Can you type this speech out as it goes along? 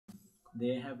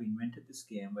they have invented this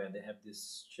game where they have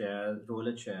this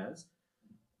roller chairs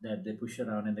that they push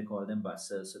around and they call them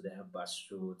buses. So they have bus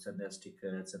routes and there's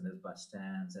tickets and there's bus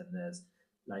stands and there's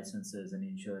licenses and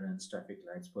insurance, traffic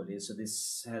lights, police. So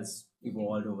this has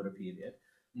evolved over a period.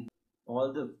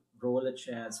 All the roller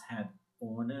chairs had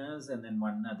owners, and then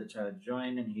one other child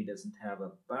joined and he doesn't have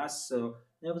a bus. So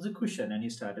there was a cushion and he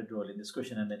started rolling this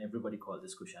cushion, and then everybody called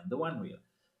this cushion the one wheel.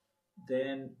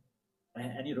 Then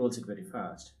and he rolls it very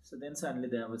fast. So then suddenly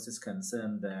there was this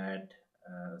concern that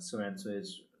so and so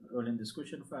is rolling this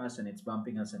cushion fast and it's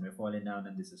bumping us and we're falling down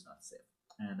and this is not safe.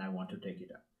 And I want to take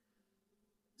it up.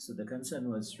 So the concern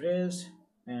was raised,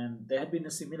 and there had been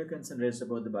a similar concern raised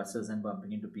about the buses and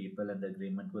bumping into people, and the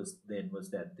agreement was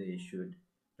that they should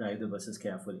drive the buses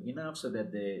carefully enough so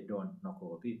that they don't knock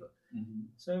over people.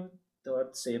 So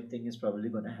thought same thing is probably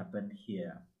going to happen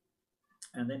here.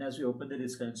 And then as we open the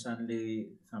discussion, suddenly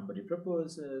somebody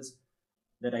proposes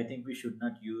that I think we should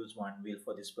not use one wheel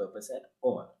for this purpose at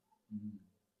all.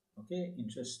 Okay,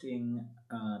 interesting.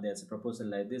 There's a proposal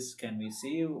like this. Can we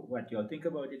see what you all think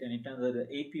about it? And it turns out that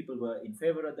 8 people were in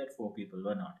favor of that, 4 people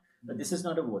were not. But this is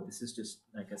not a vote. This is just,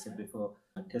 like I said before,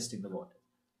 testing the water.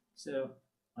 So,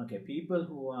 okay, people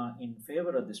who are in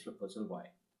favor of this proposal, why?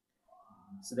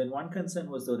 So then one concern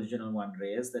was the original one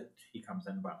raised, that he comes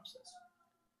and bumps us.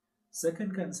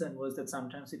 Second concern was that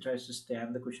sometimes he tries to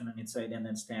stand the cushion on its side and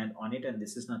then stand on it, and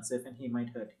this is not safe and he might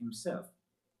hurt himself.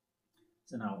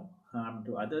 So now harm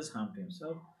to others, harm to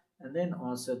himself. And then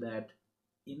also that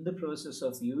in the process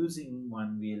of using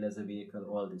one wheel as a vehicle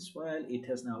all this while, it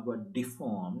has now got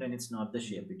deformed and it's not the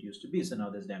shape it used to be. So now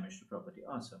there's damage to property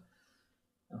also.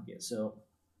 Okay, so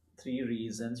 3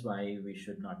 reasons why we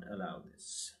should not allow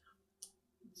this.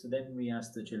 So then we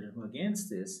asked the children who are against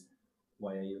this,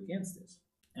 why are you against this?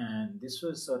 And this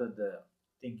was sort of the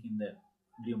thinking that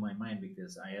blew my mind,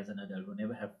 because I, as an adult, would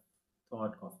never have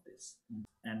thought of this.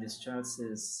 And this child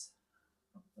says,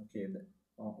 okay,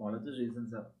 all of the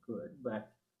reasons are good,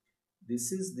 but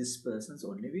this is this person's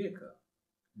only vehicle.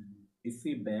 If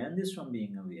we ban this from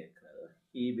being a vehicle,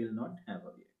 he will not have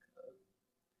a vehicle.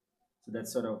 So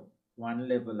that's sort of one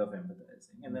level of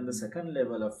empathizing. And then the second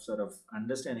level of sort of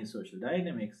understanding social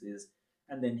dynamics is,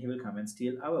 and then he will come and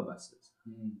steal our buses.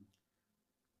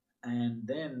 And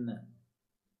then,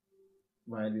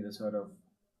 while we were sort of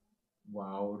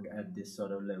wowed at this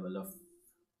sort of level of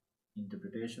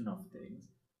interpretation of things,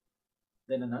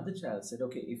 then another child said,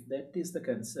 okay, if that is the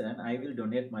concern, I will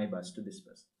donate my bus to this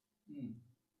person.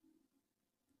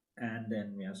 And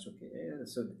then we asked, okay,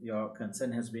 so your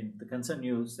concern has been, the concern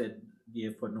you said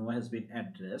gave for Noah has been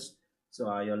addressed, so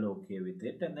are you all okay with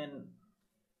it? And then,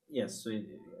 yes, so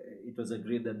it was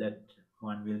agreed that that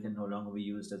one wheel can no longer be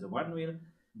used as a one wheel,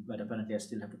 but apparently I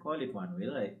still have to call it one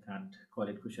wheel. I can't call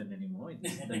it cushion anymore.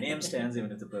 The name stands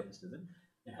even if the purpose doesn't.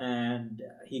 And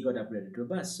he got upgraded to a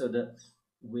bus. So the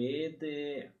way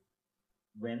they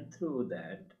went through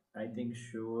that, I think,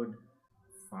 showed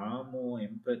far more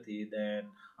empathy than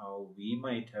how we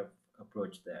might have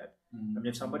approached that. I mean,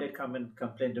 if somebody had come and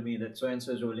complained to me that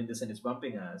so-and-so is rolling this and it's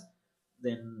bumping us,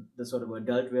 then the sort of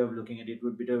adult way of looking at it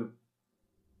would be to,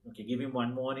 okay, give him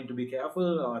one warning to be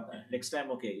careful, or next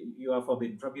time, okay, you are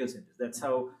forbidden from using this. That's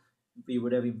how we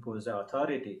would have imposed our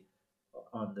authority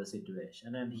on the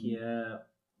situation. And here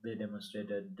they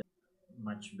demonstrated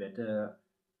much better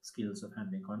skills of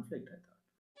handling conflict, I thought.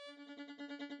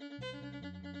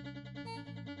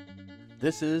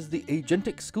 This is the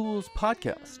Agentic Schools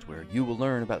Podcast, where you will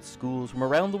learn about schools from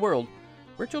around the world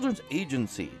where children's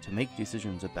agency to make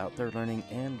decisions about their learning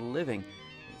and living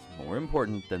is more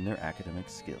important than their academic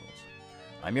skills.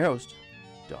 I'm your host,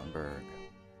 Don Berg.